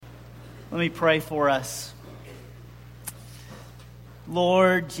Let me pray for us.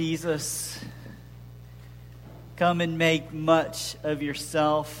 Lord Jesus, come and make much of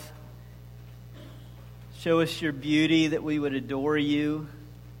yourself. Show us your beauty that we would adore you,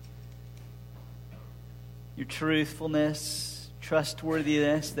 your truthfulness,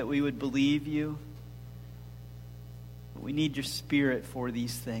 trustworthiness that we would believe you. But we need your Spirit for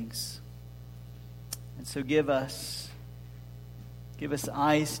these things. And so give us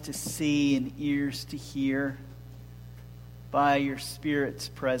eyes to see and ears to hear by your Spirit's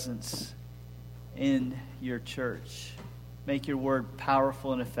presence in your church. Make your word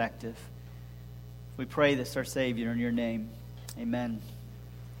powerful and effective. We pray this, our Savior, in your name. Amen.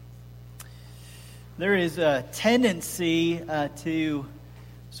 There is a tendency to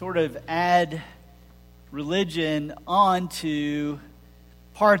sort of add religion onto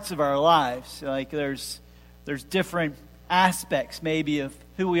parts of our lives. Like there's different aspects maybe of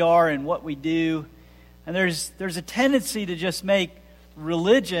who we are and what we do. And there's a tendency to just make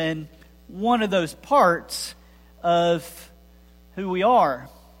religion one of those parts of who we are,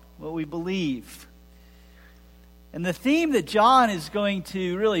 what we believe. And the theme that John is going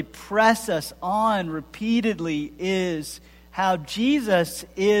to really press us on repeatedly is how Jesus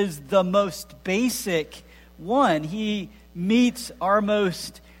is the most basic one. He meets our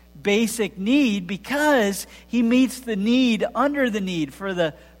most basic need because he meets the need under the need. For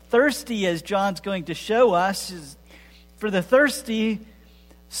the thirsty, as John's going to show us, is for the thirsty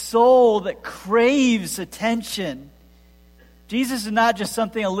soul that craves attention. Jesus is not just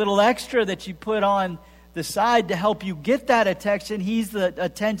something a little extra that you put on the side to help you get that attention. He's the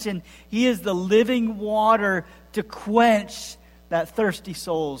attention. He is the living water to quench that thirsty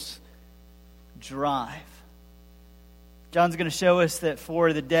soul's drive. John's going to show us that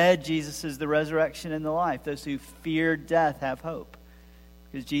for the dead, Jesus is the resurrection and the life. Those who fear death have hope,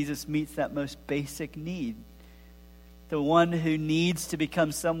 because Jesus meets that most basic need. The one who needs to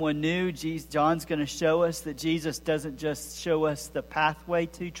become someone new, John's going to show us that Jesus doesn't just show us the pathway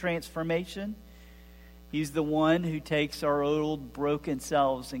to transformation. He's the one who takes our old broken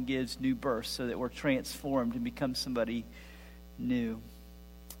selves and gives new birth so that we're transformed and become somebody new.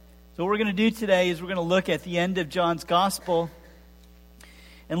 So what we're going to do today is we're going to look at the end of John's gospel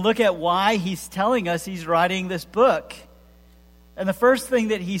and look at why he's telling us he's writing this book. And the first thing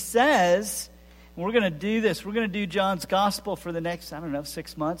that he says, and we're going to do this, we're going to do John's gospel for the next,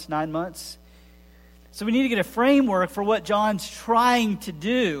 6 months, 9 months. So we need to get a framework for what John's trying to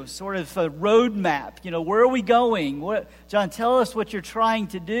do, sort of a roadmap. Where are we going? John, tell us what you're trying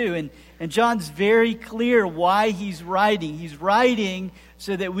to do. And John's very clear why he's writing. He's writing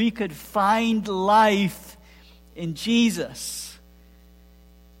so that we could find life in Jesus.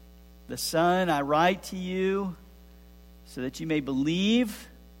 The Son, I write to you so that you may believe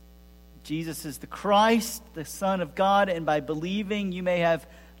Jesus is the Christ, the Son of God, and by believing you may have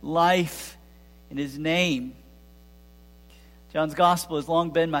life in his name. John's gospel has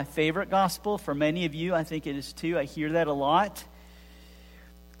long been my favorite gospel. For many of you, I think it is too. I hear that a lot.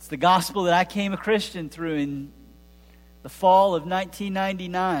 It's the gospel that I came a Christian through in the fall of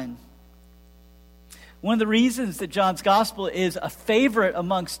 1999. One of the reasons that John's gospel is a favorite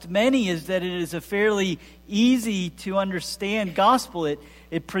amongst many is that it is a fairly easy to understand gospel.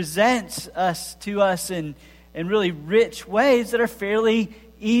 It presents to us in really rich ways that are fairly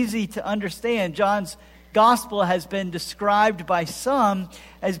easy to understand. John's gospel has been described by some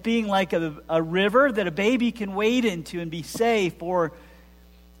as being like a river that a baby can wade into and be safe, or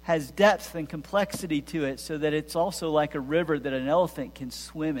has depth and complexity to it, so that it's also like a river that an elephant can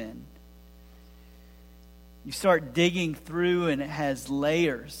swim in. You start digging through and it has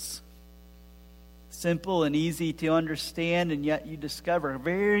layers. Simple and easy to understand, and yet you discover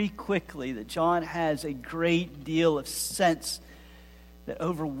very quickly that John has a great deal of sense that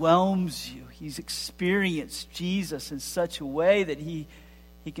overwhelms you. He's experienced Jesus in such a way that he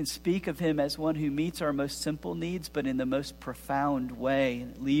can speak of him as one who meets our most simple needs, but in the most profound way,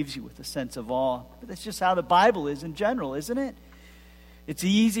 and it leaves you with a sense of awe. But that's just how the Bible is in general, isn't it? It's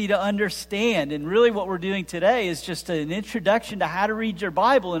easy to understand, and really what we're doing today is just an introduction to how to read your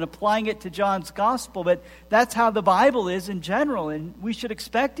Bible and applying it to John's gospel, but that's how the Bible is in general, and we should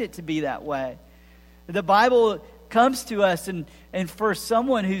expect it to be that way. The Bible comes to us, and for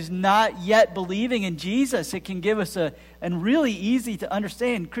someone who's not yet believing in Jesus, it can give us and really easy to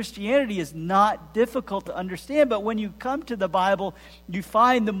understand. Christianity is not difficult to understand, but when you come to the Bible, you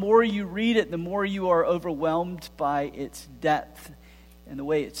find the more you read it, the more you are overwhelmed by its depth and the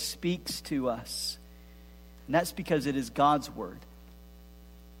way it speaks to us. And that's because it is God's word.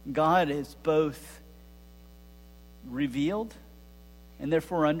 God is both revealed and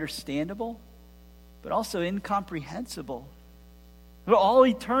therefore understandable, but also incomprehensible. For all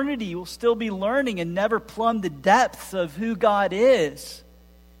eternity, we'll still be learning and never plumb the depths of who God is.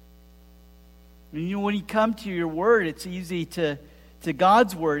 And when you come to your word, it's easy to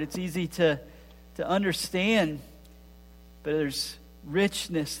God's word, it's easy to understand, but there's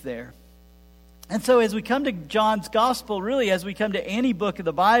richness there. And so as we come to John's gospel, really as we come to any book of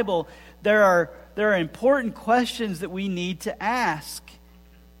the Bible, there are important questions that we need to ask.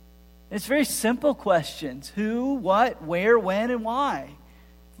 It's very simple questions. Who, what, where, when, and why.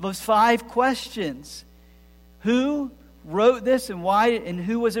 Those 5 questions. Who wrote this and why, and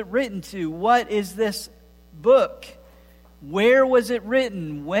who was it written to? What is this book? Where was it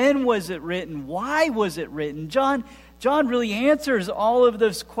written? When was it written? Why was it written? John really answers all of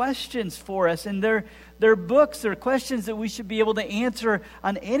those questions for us, and they're books, they're questions that we should be able to answer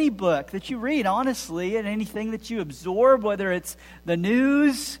on any book that you read, honestly, and anything that you absorb, whether it's the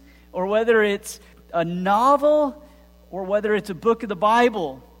news, or whether it's a novel, or whether it's a book of the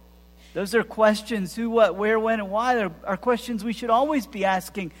Bible. Those are questions, who, what, where, when, and why. They are questions we should always be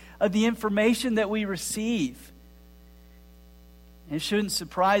asking of the information that we receive. And it shouldn't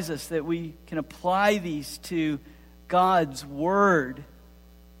surprise us that we can apply these to God's Word,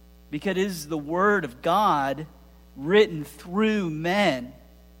 because it is the Word of God written through men.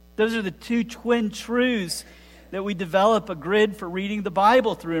 Those are the 2 twin truths that we develop a grid for reading the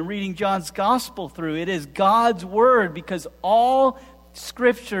Bible through and reading John's Gospel through. It is God's Word, because all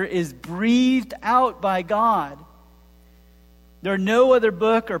Scripture is breathed out by God. There are no other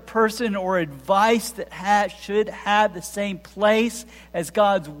book or person or advice that should have the same place as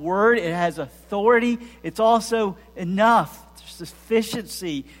God's Word. It has authority. It's also enough. There's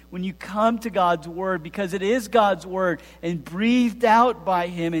sufficiency when you come to God's Word, because it is God's Word and breathed out by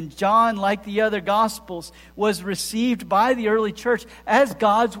Him. And John, like the other Gospels, was received by the early church as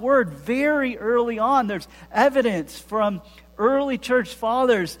God's Word very early on. There's evidence from early church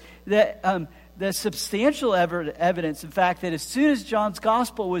fathers that the substantial evidence, in fact, that as soon as John's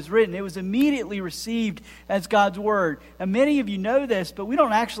Gospel was written, it was immediately received as God's Word. And many of you know this, but we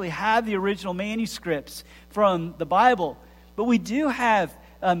don't actually have the original manuscripts from the Bible. But we do have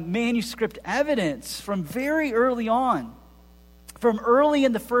manuscript evidence from very early on. From early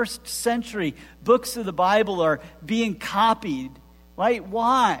in the 1st century, books of the Bible are being copied. Right?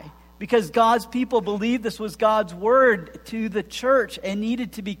 Why? Because God's people believed this was God's Word to the church and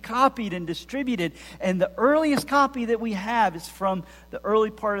needed to be copied and distributed. And the earliest copy that we have is from the early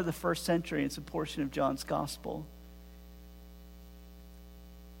part of the 1st century. It's a portion of John's Gospel.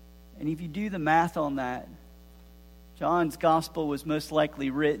 And if you do the math on that, John's Gospel was most likely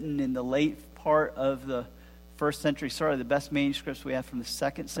written in the late part of the 1st century. Sorry, the best manuscripts we have from the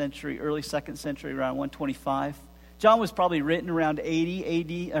 2nd century, early 2nd century, around 125. John was probably written around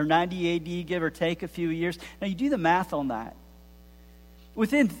 80 AD or 90 AD, give or take a few years. Now you do the math on that.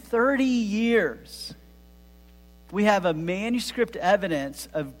 Within 30 years, we have a manuscript evidence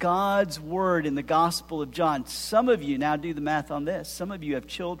of God's Word in the Gospel of John. Some of you, now do the math on this, some of you have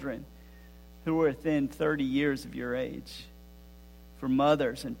children who are within 30 years of your age. For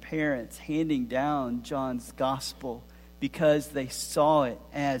mothers and parents handing down John's Gospel because they saw it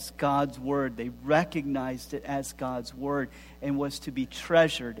as God's Word. They recognized it as God's Word and was to be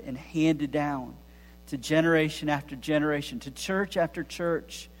treasured and handed down to generation after generation, to church after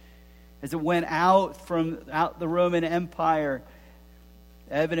church. As it went out from out the Roman Empire,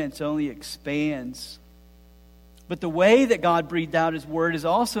 evidence only expands. But the way that God breathed out His Word is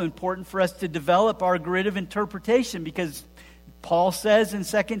also important for us to develop our grid of interpretation, because Paul says in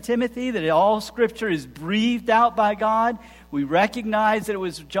 2 Timothy that all Scripture is breathed out by God. We recognize that it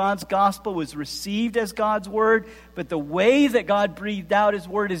was John's Gospel was received as God's Word, but the way that God breathed out His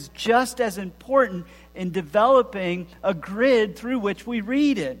Word is just as important in developing a grid through which we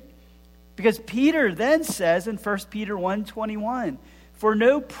read it. Because Peter then says in 1 Peter 1:21, for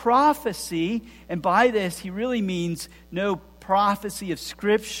no prophecy, and by this he really means no prophecy of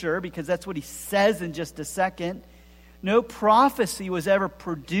Scripture, because that's what he says in just a second. No prophecy was ever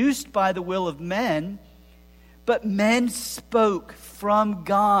produced by the will of men, but men spoke from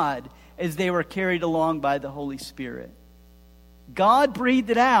God as they were carried along by the Holy Spirit. God breathed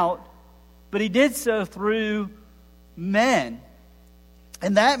it out, but He did so through men.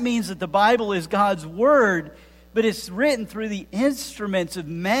 And that means that the Bible is God's Word, but it's written through the instruments of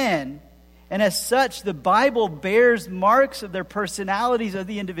men. And as such, the Bible bears marks of their personalities of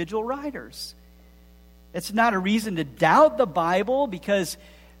the individual writers. It's not a reason to doubt the Bible because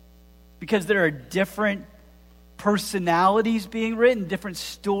there are different personalities being written, different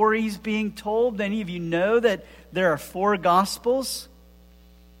stories being told. Many of you know that there are 4 Gospels.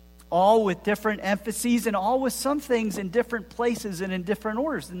 all with different emphases and all with some things in different places and in different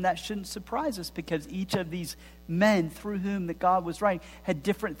orders. And that shouldn't surprise us, because each of these men through whom that God was writing had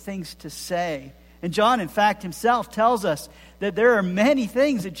different things to say. And John, in fact, himself tells us that there are many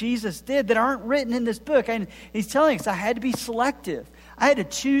things that Jesus did that aren't written in this book. And he's telling us I had to be selective. I had to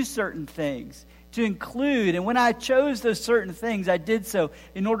choose certain things to include. And when I chose those certain things, I did so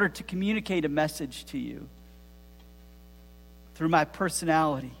in order to communicate a message to you through my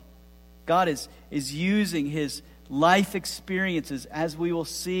personality. God is using his life experiences, as we will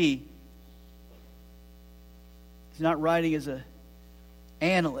see. He's not writing as an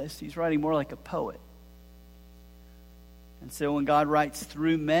analyst. He's writing more like a poet. And so when God writes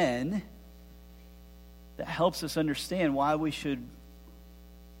through men, that helps us understand why we should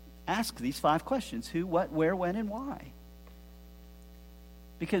ask these 5 questions: who, what, where, when, and why.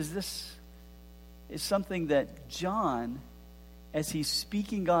 Because this is something that John, as he's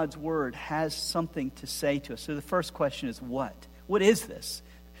speaking God's word, has something to say to us. So the first question is what? What is this?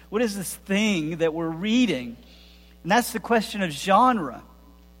 What is this thing that we're reading? And that's the question of genre,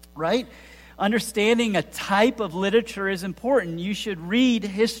 right? Understanding a type of literature is important. You should read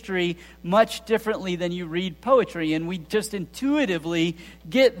history much differently than you read poetry. And we just intuitively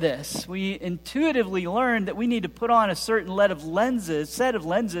get this. We intuitively learn that we need to put on a certain set of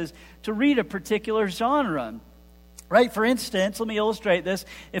lenses to read a particular genre. Right? For instance, let me illustrate this.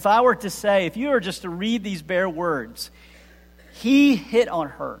 If I were to say, if you were just to read these bare words, he hit on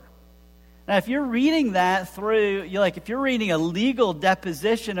her. Now, if you're reading that through, if you're reading a legal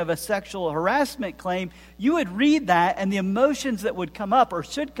deposition of a sexual harassment claim, you would read that, and the emotions that would come up or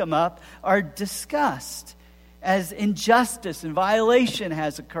should come up are disgust, as injustice and violation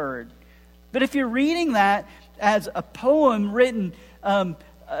has occurred. But if you're reading that as a poem written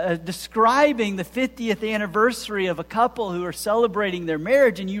describing the 50th anniversary of a couple who are celebrating their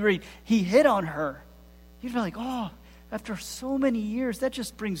marriage, and you read, he hit on her, you'd be like, oh, after so many years, that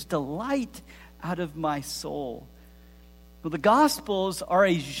just brings delight out of my soul. Well, the Gospels are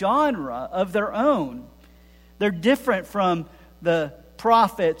a genre of their own. They're different from the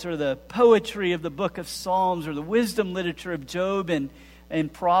prophets or the poetry of the book of Psalms or the wisdom literature of Job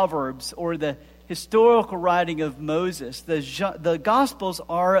and Proverbs or the historical writing of Moses. The Gospels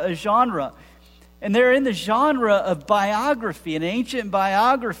are a genre. And they're in the genre of biography. An ancient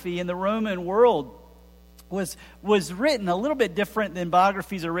biography in the Roman world was written a little bit different than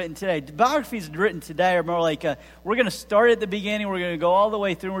biographies are written today. Biographies written today are more like, we're going to start at the beginning, we're going to go all the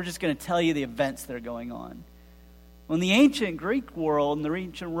way through, and we're just going to tell you the events that are going on. Well, in the ancient Greek world and the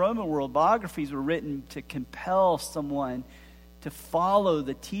ancient Roman world, biographies were written to compel someone to follow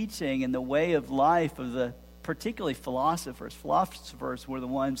the teaching and the way of life of the particularly philosophers. Philosophers were the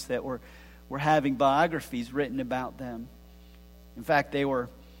ones that were having biographies written about them. In fact, they were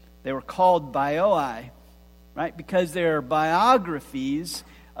called bioi, right? Because they're biographies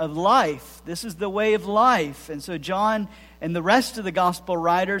of life. This is the way of life. And so John and the rest of the gospel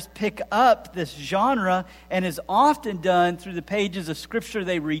writers pick up this genre, and is often done through the pages of Scripture.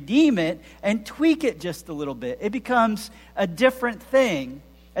 They redeem it and tweak it just a little bit. It becomes a different thing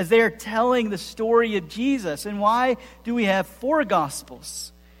as they are telling the story of Jesus. And why do we have 4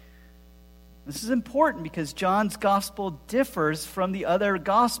 gospels? This is important because John's gospel differs from the other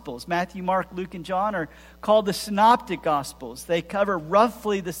gospels. Matthew, Mark, Luke, and John are called the synoptic gospels. They cover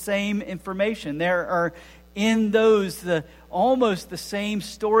roughly the same information. There are in those almost the same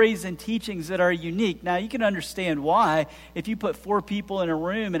stories and teachings that are unique. Now, you can understand why. If you put 4 people in a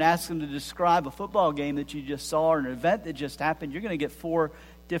room and ask them to describe a football game that you just saw or an event that just happened, you're going to get 4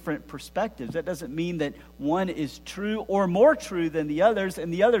 different perspectives. That doesn't mean that one is true or more true than the others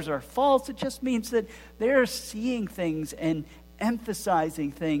and the others are false. It just means that they're seeing things and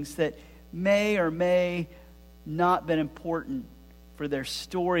emphasizing things that may or may not been important for their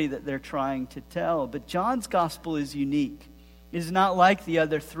story that they're trying to tell. But John's gospel is unique. It is not like the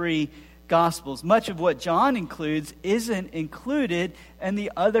other 3 gospels. Much of what John includes isn't included in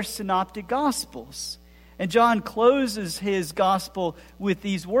the other synoptic gospels. And John closes his gospel with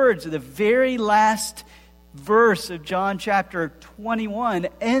these words. The very last verse of John chapter 21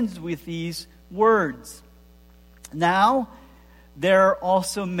 ends with these words. Now, there are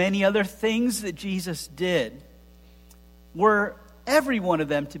also many other things that Jesus did. Were every one of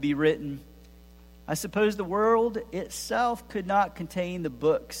them to be written, I suppose the world itself could not contain the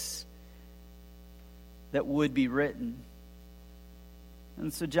books that would be written.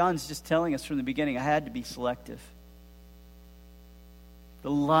 And so John's just telling us from the beginning, I had to be selective.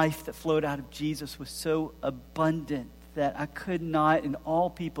 The life that flowed out of Jesus was so abundant that I could not, and all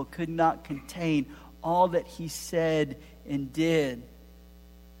people could not contain all that he said and did.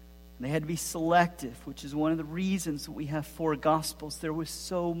 They had to be selective, which is one of the reasons that we have 4 Gospels. There was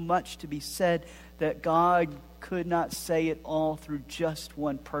so much to be said that God could not say it all through just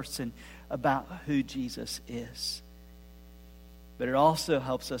one person about who Jesus is. But it also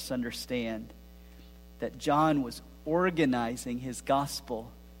helps us understand that John was organizing his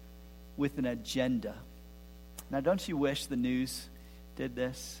gospel with an agenda. Now, don't you wish the news did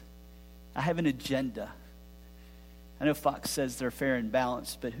this? I have an agenda. I know Fox says they're fair and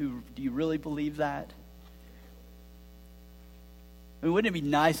balanced, but do you really believe that? I mean, wouldn't it be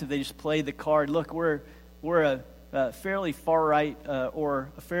nice if they just played the card, look, we're a fairly far right or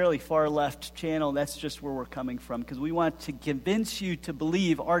a fairly far left channel. That's just where we're coming from, because we want to convince you to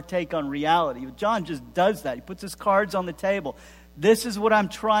believe our take on reality. John just does that. He puts his cards on the table. This is what I'm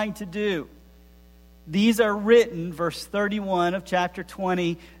trying to do. These are written, verse 31 of chapter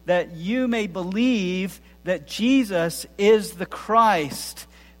 20, that you may believe that Jesus is the Christ,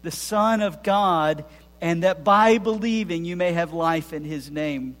 the Son of God, and that by believing you may have life in his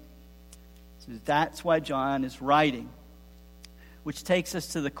name. So that's why John is writing, which takes us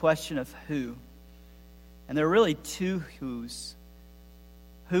to the question of who. And there are really 2 who's.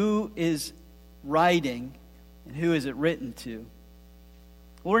 Who is writing and who is it written to?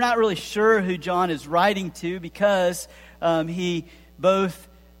 Well, we're not really sure who John is writing to, because he both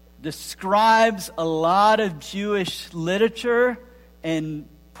describes a lot of Jewish literature and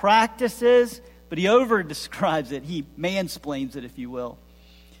practices, but he over-describes it. He mansplains it, if you will.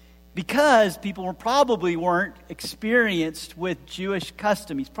 Because people probably weren't experienced with Jewish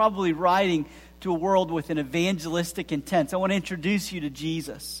custom. He's probably writing to a world with an evangelistic intent. So I want to introduce you to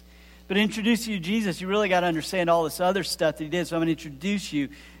Jesus. But to introduce you to Jesus, you really got to understand all this other stuff that he did. So I'm going to introduce you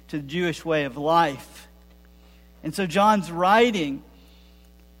to the Jewish way of life. And so John's writing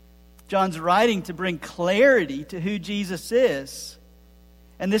to bring clarity to who Jesus is.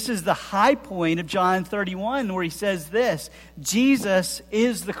 And this is the high point of John 31, where he says this: Jesus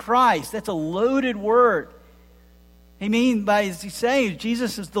is the Christ. That's a loaded word. He's saying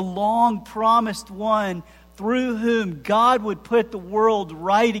Jesus is the long promised one through whom God would put the world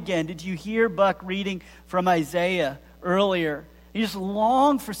right again. Did you hear Buck reading from Isaiah earlier? You just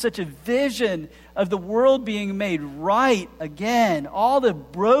long for such a vision of the world being made right again. All the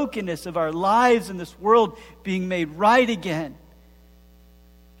brokenness of our lives in this world being made right again.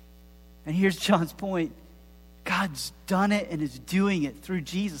 And here's John's point. God's done it and is doing it through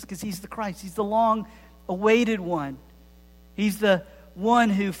Jesus, because he's the Christ. He's the long-awaited one. He's the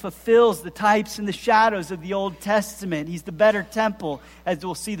one who fulfills the types and the shadows of the Old Testament. He's the better temple, as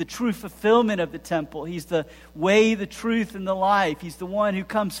we'll see the true fulfillment of the temple. He's the way, the truth, and the life. He's the one who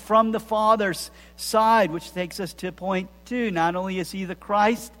comes from the Father's side, which takes us to point 2. Not only is he the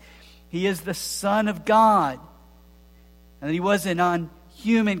Christ, he is the Son of God. And he wasn't on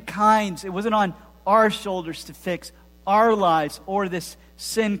humankind's, it wasn't on our shoulders to fix our lives or this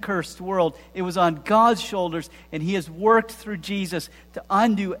sin-cursed world. It was on God's shoulders, and he has worked through Jesus to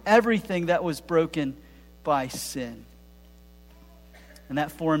undo everything that was broken by sin. And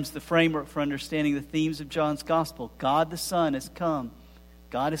that forms the framework for understanding the themes of John's gospel. God the Son has come.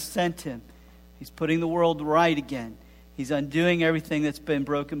 God has sent him. He's putting the world right again. He's undoing everything that's been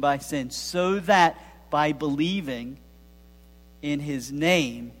broken by sin, so that by believing in his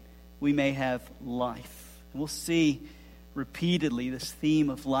name, we may have life. And we'll see repeatedly this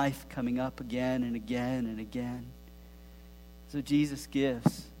theme of life coming up again and again and again. So Jesus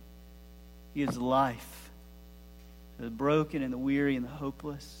gives. He gives life to the broken and the weary and the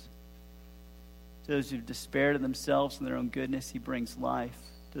hopeless. To those who've despaired of themselves and their own goodness, he brings life.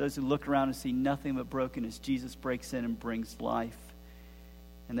 To those who look around and see nothing but brokenness, Jesus breaks in and brings life.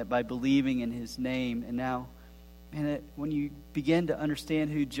 And that by believing in his name, and now, when you begin to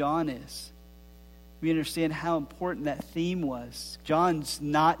understand who John is, we understand how important that theme was. John's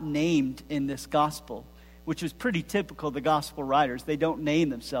not named in this gospel, which was pretty typical of the gospel writers. They don't name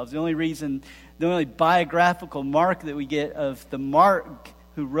themselves. The only biographical mark that we get of the Mark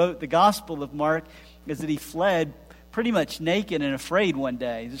who wrote the Gospel of Mark is that he fled pretty much naked and afraid one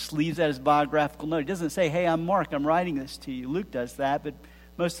day. He just leaves that as biographical note. He doesn't say, hey, I'm Mark, I'm writing this to you. Luke does that, but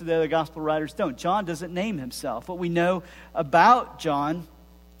most of the other gospel writers don't. John doesn't name himself. What we know about John,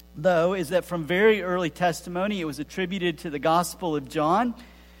 though, is that from very early testimony, it was attributed to the Gospel of John,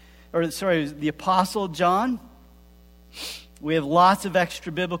 the Apostle John. We have lots of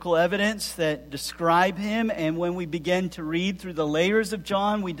extra biblical evidence that describe him, and when we begin to read through the layers of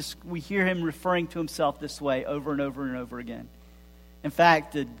John, we hear him referring to himself this way over and over and over again. In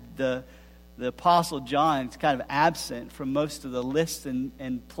fact, the Apostle John is kind of absent from most of the lists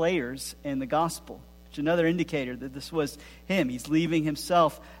and players in the Gospel. It's another indicator that this was him. He's leaving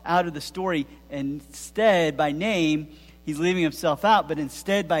himself out of the story. And instead, by name, he's leaving himself out. But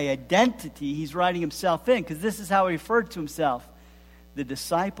instead, by identity, he's writing himself in. Because this is how he referred to himself. The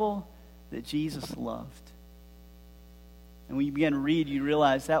disciple that Jesus loved. And when you begin to read, you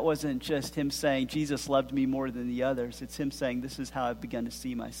realize that wasn't just him saying, Jesus loved me more than the others. It's him saying, this is how I've begun to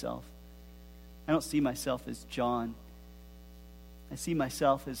see myself. I don't see myself as John. I see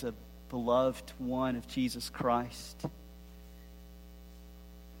myself as a beloved one of Jesus Christ.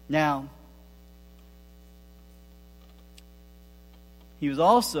 Now, he was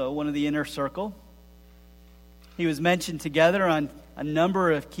also one of the inner circle. He was mentioned together on a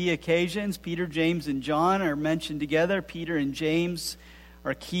number of key occasions. Peter, James, and John are mentioned together. Peter and James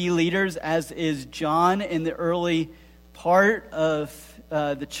are key leaders, as is John in the early part of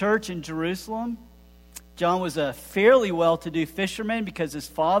the church in Jerusalem. John was a fairly well-to-do fisherman because his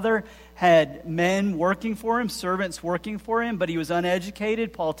father had men working for him, servants working for him, but he was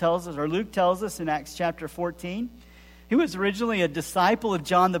uneducated, Paul tells us, or Luke tells us in Acts chapter 14. He was originally a disciple of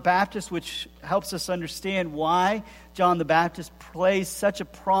John the Baptist, which helps us understand why John the Baptist plays such a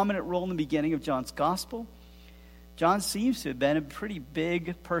prominent role in the beginning of John's gospel. John seems to have been a pretty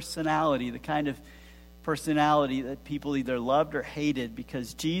big personality, the kind of personality that people either loved or hated,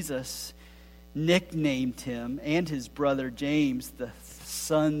 because Jesus nicknamed him and his brother James the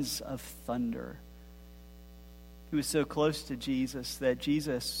sons of thunder. He was so close to Jesus that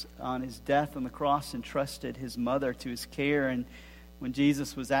Jesus, on his death on the cross, entrusted his mother to his care. And when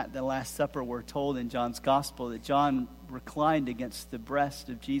Jesus was at the Last Supper, we're told in John's Gospel that John reclined against the breast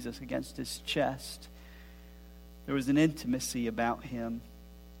of Jesus, against his chest. There was an intimacy about him.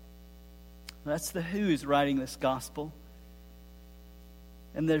 That's the who's writing this Gospel.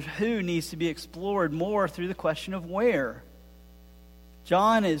 And the who needs to be explored more through the question of where.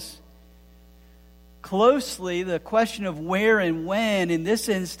 John is closely, the question of where and when in this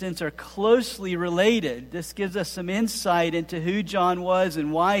instance are closely related. This gives us some insight into who John was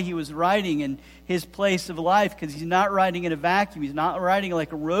and why he was writing and his place of life, because he's not writing in a vacuum. He's not writing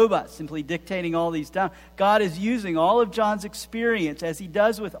like a robot, simply dictating all these down. God is using all of John's experience, as he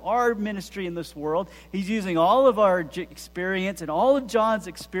does with our ministry in this world. He's using all of our experience and all of John's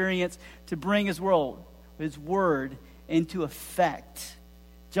experience to bring his word into effect.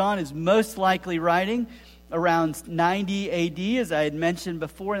 John is most likely writing around 90 AD, as I had mentioned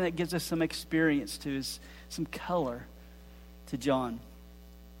before, and that gives us some experience some color to John.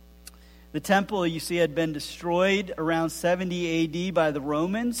 The temple, you see, had been destroyed around 70 AD by the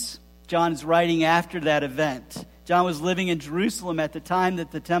Romans. John is writing after that event. John was living in Jerusalem at the time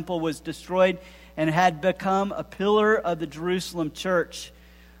that the temple was destroyed and had become a pillar of the Jerusalem church.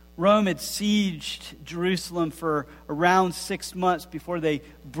 Rome had sieged Jerusalem for around 6 months before they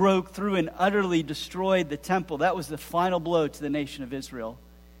broke through and utterly destroyed the temple. That was the final blow to the nation of Israel.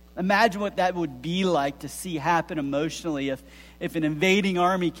 Imagine what that would be like to see happen emotionally if an invading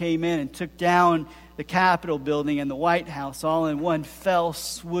army came in and took down the Capitol building and the White House all in one fell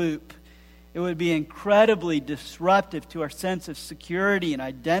swoop. It would be incredibly disruptive to our sense of security and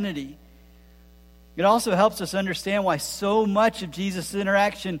identity. It also helps us understand why so much of Jesus'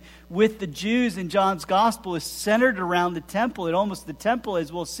 interaction with the Jews in John's gospel is centered around the temple. The temple, as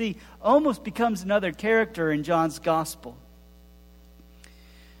we'll see, almost becomes another character in John's gospel.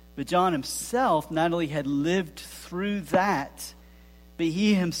 But John himself not only had lived through that, but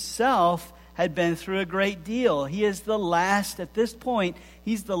he himself had been through a great deal. He is the last, at this point,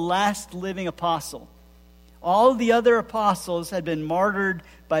 he's the last living apostle. All the other apostles had been martyred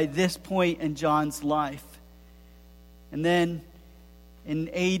by this point in John's life. And then in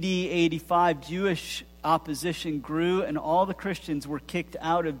AD 85, Jewish opposition grew and all the Christians were kicked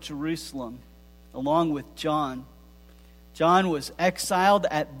out of Jerusalem along with John. John was exiled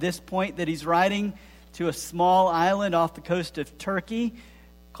at this point that he's writing to a small island off the coast of Turkey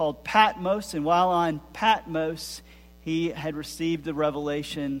called Patmos. And while on Patmos, he had received the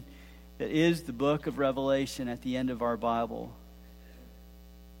revelation that is the book of Revelation at the end of our Bible.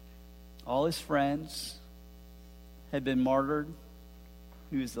 All his friends had been martyred.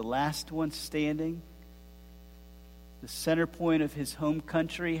 He was the last one standing. The center point of his home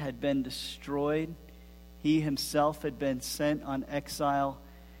country had been destroyed. He himself had been sent on exile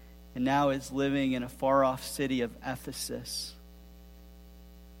and now is living in a far-off city of Ephesus.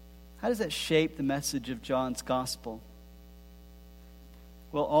 How does that shape the message of John's gospel?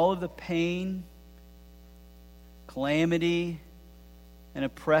 Well, all of the pain, calamity, and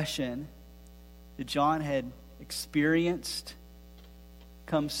oppression that John had experienced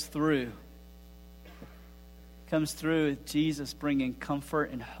comes through. comes through with Jesus bringing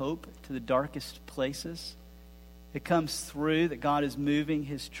comfort and hope to the darkest places. It comes through that God is moving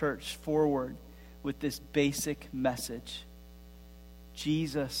his church forward with this basic message.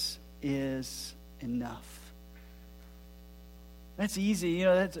 Jesus is enough. That's easy.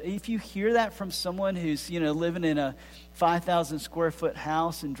 If you hear that from someone who's, living in a 5,000 square foot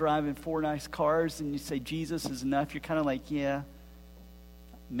house and driving 4 nice cars, and you say Jesus is enough, you're kind of like, yeah,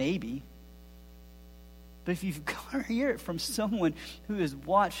 maybe. But if you've got to hear it from someone who has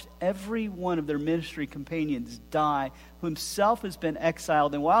watched every one of their ministry companions die, who himself has been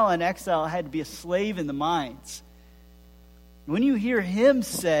exiled, and while in exile had to be a slave in the mines, when you hear him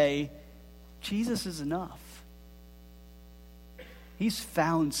say, Jesus is enough, he's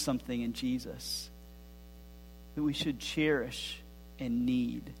found something in Jesus that we should cherish and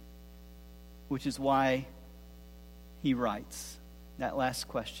need, which is why he writes that last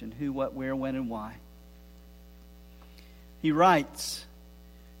question: who, what, where, when, and why. He writes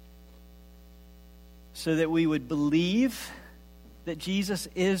so that we would believe that Jesus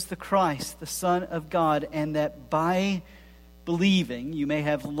is the Christ, the Son of God, and that by believing you may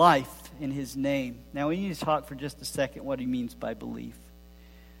have life in his name. Now we need to talk for just a second what he means by belief.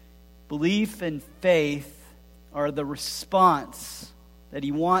 Belief and faith are the response that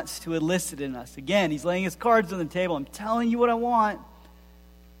he wants to elicit in us. Again, he's laying his cards on the table. I'm telling you what I want.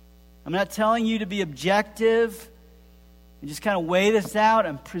 I'm not telling you to be objective and just kind of weigh this out.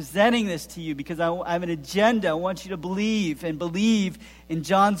 I'm presenting this to you because I have an agenda. I want you to believe, and believe in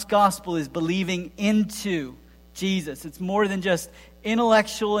John's gospel is believing into Jesus. It's more than just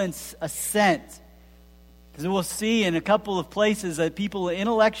intellectual assent. Because we'll see in a couple of places that people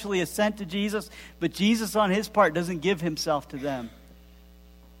intellectually assent to Jesus, but Jesus on his part doesn't give himself to them.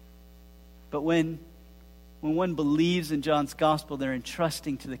 But when one believes in John's gospel, they're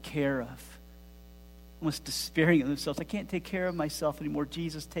entrusting to the care of, almost despairing of themselves. I can't take care of myself anymore.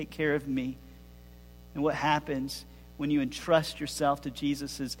 Jesus, take care of me. And what happens when you entrust yourself to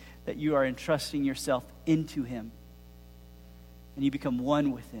Jesus is that you are entrusting yourself into him. And you become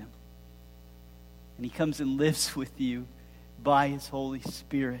one with him. And he comes and lives with you by his Holy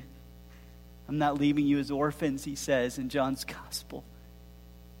Spirit. I'm not leaving you as orphans, he says in John's gospel.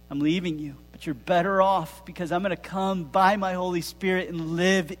 I'm leaving you, but you're better off because I'm going to come by my Holy Spirit and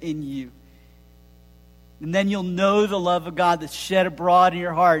live in you. And then you'll know the love of God that's shed abroad in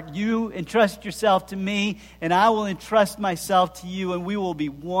your heart. You entrust yourself to me, and I will entrust myself to you, and we will be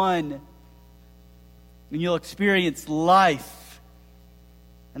one. And you'll experience life.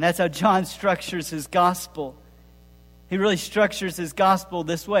 And that's how John structures his gospel. He really structures his gospel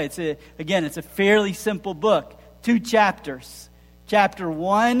this way. It's a fairly simple book. 2 chapters. Chapter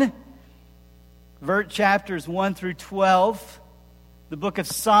 1, chapters 1 through 12, the book of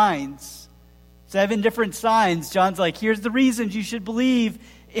signs. 7 different signs. John's like, here's the reasons you should believe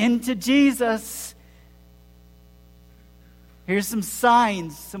into Jesus. Here's some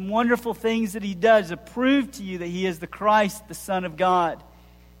signs, some wonderful things that he does to prove to you that he is the Christ, the Son of God.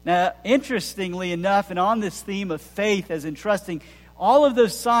 Now, interestingly enough, and on this theme of faith as entrusting, all of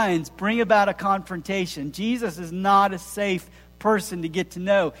those signs bring about a confrontation. Jesus is not a safe person to get to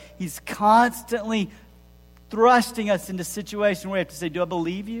know. He's constantly thrusting us into situations where we have to say, do I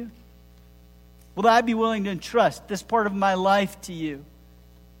believe you? Will I be willing to entrust this part of my life to you?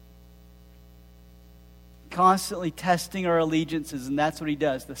 Constantly testing our allegiances, and that's what he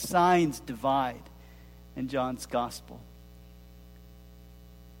does. The signs divide in John's gospel.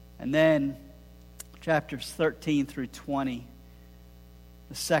 And then chapters 13 through 20,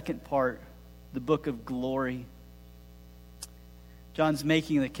 the second part, the book of glory. John's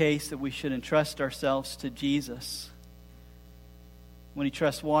making the case that we should entrust ourselves to Jesus. When he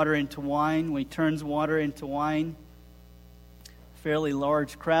trusts water into wine, when he turns water into wine, a fairly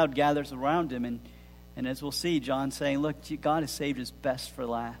large crowd gathers around him. And as we'll see, John's saying, look, God has saved his best for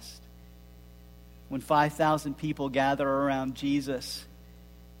last. When 5,000 people gather around Jesus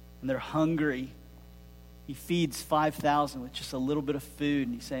and they're hungry, he feeds 5,000 with just a little bit of food.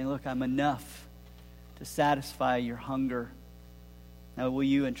 And he's saying, look, I'm enough to satisfy your hunger. Now, will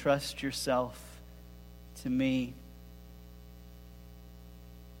you entrust yourself to me?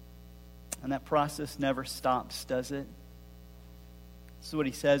 And that process never stops, does it? This is what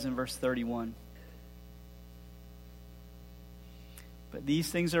he says in verse 31. But these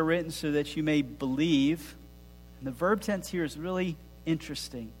things are written so that you may believe. And the verb tense here is really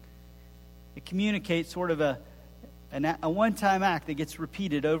interesting. It communicates sort of a one-time act that gets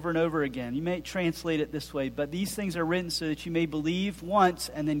repeated over and over again. You may translate it this way, but these things are written so that you may believe once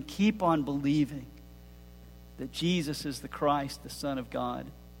and then keep on believing that Jesus is the Christ, the Son of God.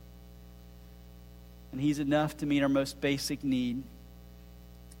 And he's enough to meet our most basic need,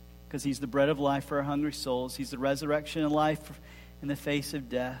 because he's the bread of life for our hungry souls. He's the resurrection and life in the face of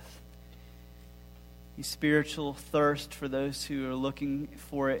death. He's spiritual thirst for those who are looking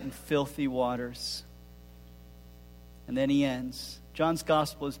for it in filthy waters. And then he ends. John's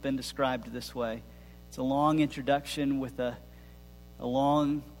gospel has been described this way. It's a long introduction with a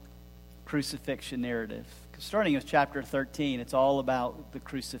long crucifixion narrative. Starting with chapter 13, it's all about the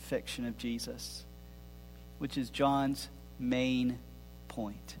crucifixion of Jesus, which is John's main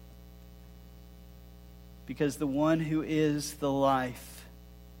point. Because the one who is the life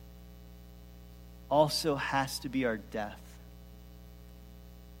also has to be our death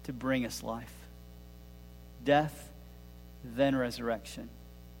to bring us life. Death, then resurrection.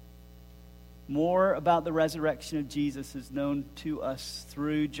 More about the resurrection of Jesus is known to us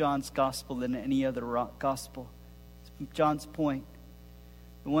through John's gospel than any other gospel. John's point,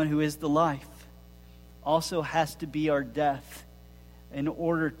 the one who is the life, also has to be our death in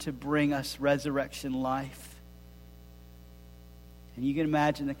order to bring us resurrection life. And you can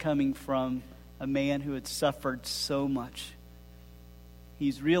imagine that coming from a man who had suffered so much.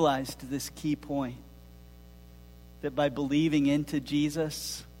 He's realized this key point, that by believing into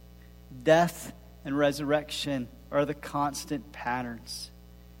Jesus, death and resurrection are the constant patterns.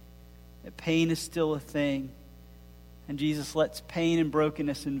 That pain is still a thing. And Jesus lets pain and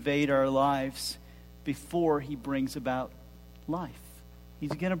brokenness invade our lives before he brings about life.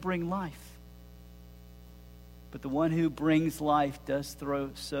 He's going to bring life. But the one who brings life does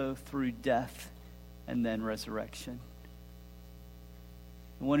so through death and then resurrection.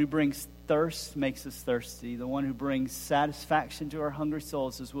 The one who brings thirst makes us thirsty. The one who brings satisfaction to our hungry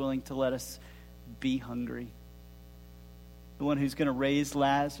souls is willing to let us be hungry. The one who's going to raise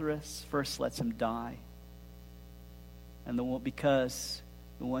Lazarus first lets him die. And because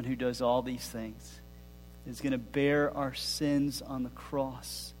the one who does all these things is going to bear our sins on the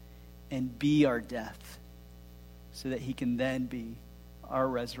cross and be our death, so that he can then be our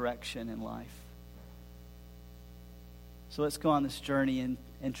resurrection and life. So let's go on this journey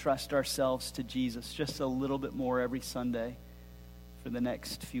and trust ourselves to Jesus just a little bit more every Sunday for the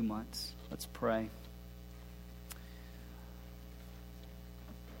next few months. Let's pray.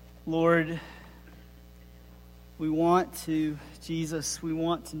 Lord, we want to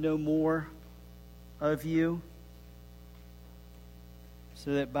know more of you,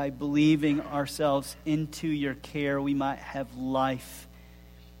 so that by believing ourselves into your care, we might have life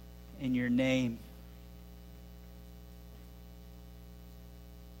in your name.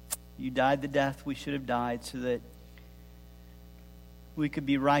 You died the death we should have died so that we could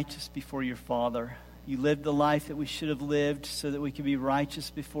be righteous before your Father. You lived the life that we should have lived so that we could be righteous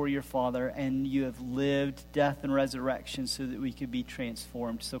before your Father. And you have lived death and resurrection so that we could be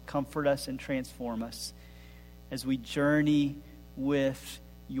transformed. So comfort us and transform us as we journey with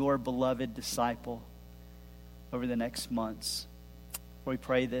your beloved disciple over the next months. We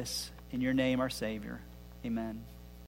pray this in your name, our Savior. Amen.